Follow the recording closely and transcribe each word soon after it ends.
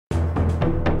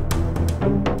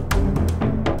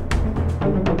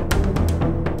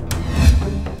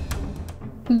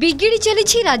बिगिड़ी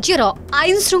चली राज्यर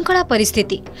आईन श्रृंखला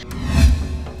परिस्थिति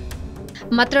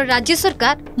मात्र राज्य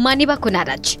सरकार मानिबा को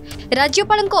नाराज।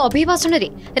 राज्यपाल अभिभाषण में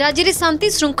राज्य में शांति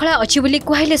श्रृंखला अच्छी बोली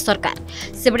कहले सरकार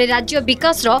सेबड़े राज्य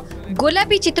विकास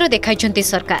गोलापी चित्र देखाई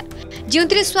सरकार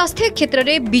जो स्वास्थ्य क्षेत्र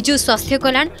में विजु स्वास्थ्य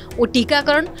कल्याण और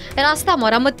टीकाकरण रास्ता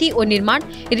मरामती और निर्माण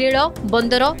रेल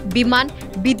बंदर विमान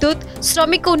विद्युत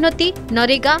श्रमिक उन्नति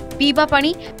नरेगा पीवा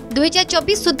पानी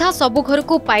 2024 सुधा सबु घर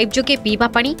को पाइप जोगे पीवा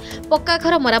पानी पक्का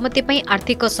घर मरामती पर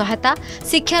आर्थिक सहायता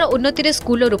शिक्षार उन्नति रे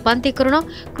स्कूल रूपांतरीकरण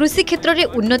कृषि क्षेत्र में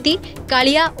उन्नति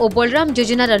कालिया और बलराम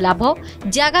योजनार लाभ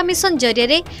जागा मिशन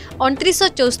जरिया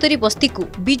 2974 बस्ती को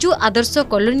विजु आदर्श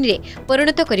कॉलोनी रे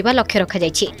परिणत करने लक्ष्य रखा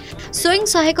जायछि। स्वयं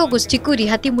सहायक गोष्ठी को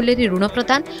रिहाती मूल्य ऋण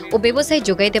प्रदान और व्यवसाय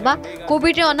जोगाई देबा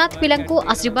कोविड रे अनाथ पिलांको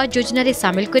आशीर्वाद योजना रे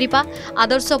शामिल करिबा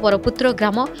आदर्श बरपुत्र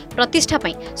ग्राम प्रतिष्ठा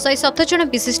पई 107 जन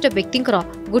विशिष्ट व्यक्तिंकर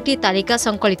गोटे तालिका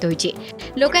संकलित होइछि।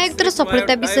 लोकायुक्तर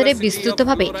सफलता विषय विस्तृत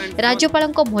भाव राज्यपाल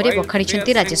मुहरे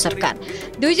बखाणी राज्य सरकार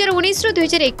 2019 ରୁ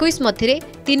 2021 मध्य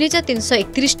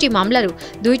 3331 मामला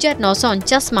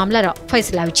 2949 मामलार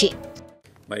फैसला होइछि।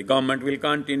 My government will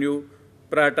continue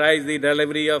prioritize the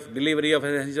delivery of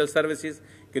essential services,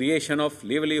 creation of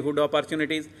livelihood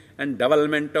opportunities and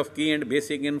development of key and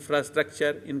basic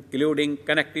infrastructure including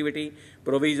connectivity,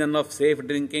 provision of safe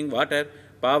drinking water,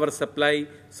 power supply,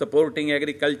 supporting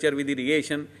agriculture with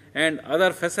irrigation and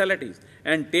other facilities,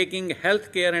 and taking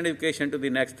health care and education to the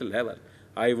next level.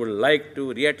 I would like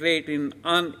to reiterate in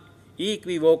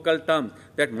unequivocal terms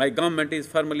that my government is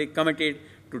firmly committed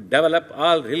to develop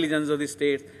all religions of the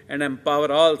state and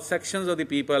empower all sections of the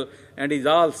people, and is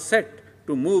all set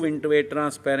to move into a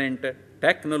transparent,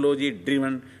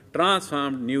 technology-driven,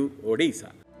 transformed new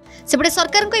Odisha. सेपटे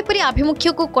सरकार को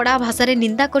आभिमुख्य को कड़ा भाषा रे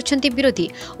निंदा करछंती विरोधी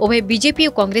उभय बीजेपी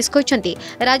और कांग्रेस कहछंती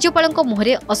राज्यपाल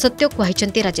मुहरे असत्य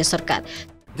कहछंती राज्य सरकार।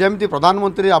 जेमती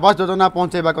प्रधानमंत्री आवास योजना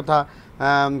पहुंचेबा कथा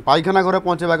पाइखाना घर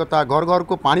पहुंचेबा कथा घर घर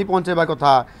को पानी पहुंचेबा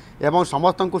कथा एवं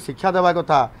समस्त को शिक्षा देवा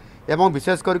कथा एवं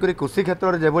विशेष करी कृषि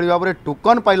क्षेत्र में जेभली भाव में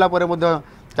टोकन पाइला परे मध्य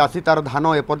चाषी तार धान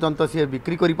एपर्यंत सी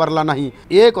बिक्री करि पारला नहीं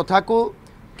ए कथा को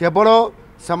केवल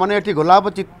से एठी गोलाप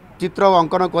चित्र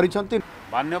अंकन करिसंती।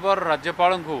 मान्यवर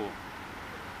राज्यपाल को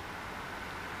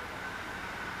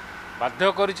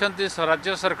बाध्य करिसंती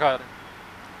राज्य सरकार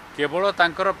केवल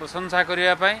तांकर प्रशंसा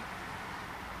करिया पई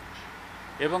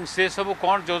एवं से सब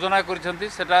कौन योजना करिसंती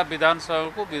सेटा विधानसभा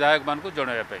को विधायक मान को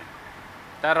जणाया पई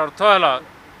तार अर्थ हला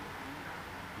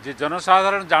जे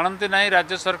जनसाधारण जानती नहीं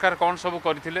राज्य सरकार कौन सब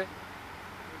करथिले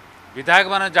विधायक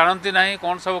माने जानती नहीं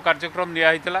कौन सब कार्यक्रम निया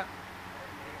हितला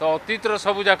तो अतीतर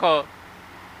सब जाक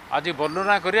आज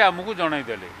वर्णना करी आमको जणाई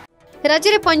देले। राज्य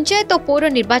में पंचायत और पौर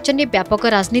निर्वाचन में व्यापक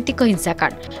राजनीतिक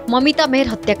हिंसाकांड ममिता मेहर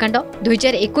हत्याकांड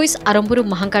 2021 आरंभ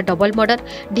महांगा डबल मर्डर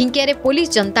ढिंकिया पुलिस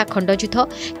जनता खंडयुद्ध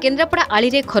केन्द्रापड़ा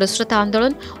आली खरस्रोता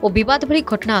आंदोलन और बद भली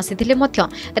घटना आसी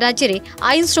राज्य में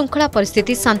आईन श्रृंखला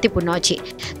परिस्थिति शांतिपूर्ण अच्छी।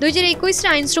 2021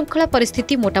 आईन श्रृंखला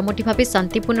परिस्थिति मोटामोटी भाव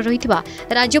शांतिपूर्ण रही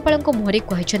राज्यपाल मुहरे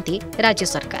कहते राज्य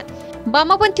सरकार।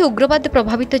 वामपंथी उग्रवाद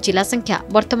प्रभावित जिला संख्या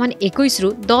वर्तमान 21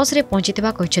 ରୁ 10 ରେ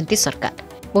पहुंचीथिबा कहते सरकार।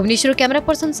 भुवनेश्वर कैमरा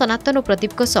पर्सन सनातन और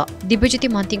Pradeep Divyajyoti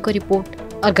Mahanti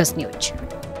report Argus news.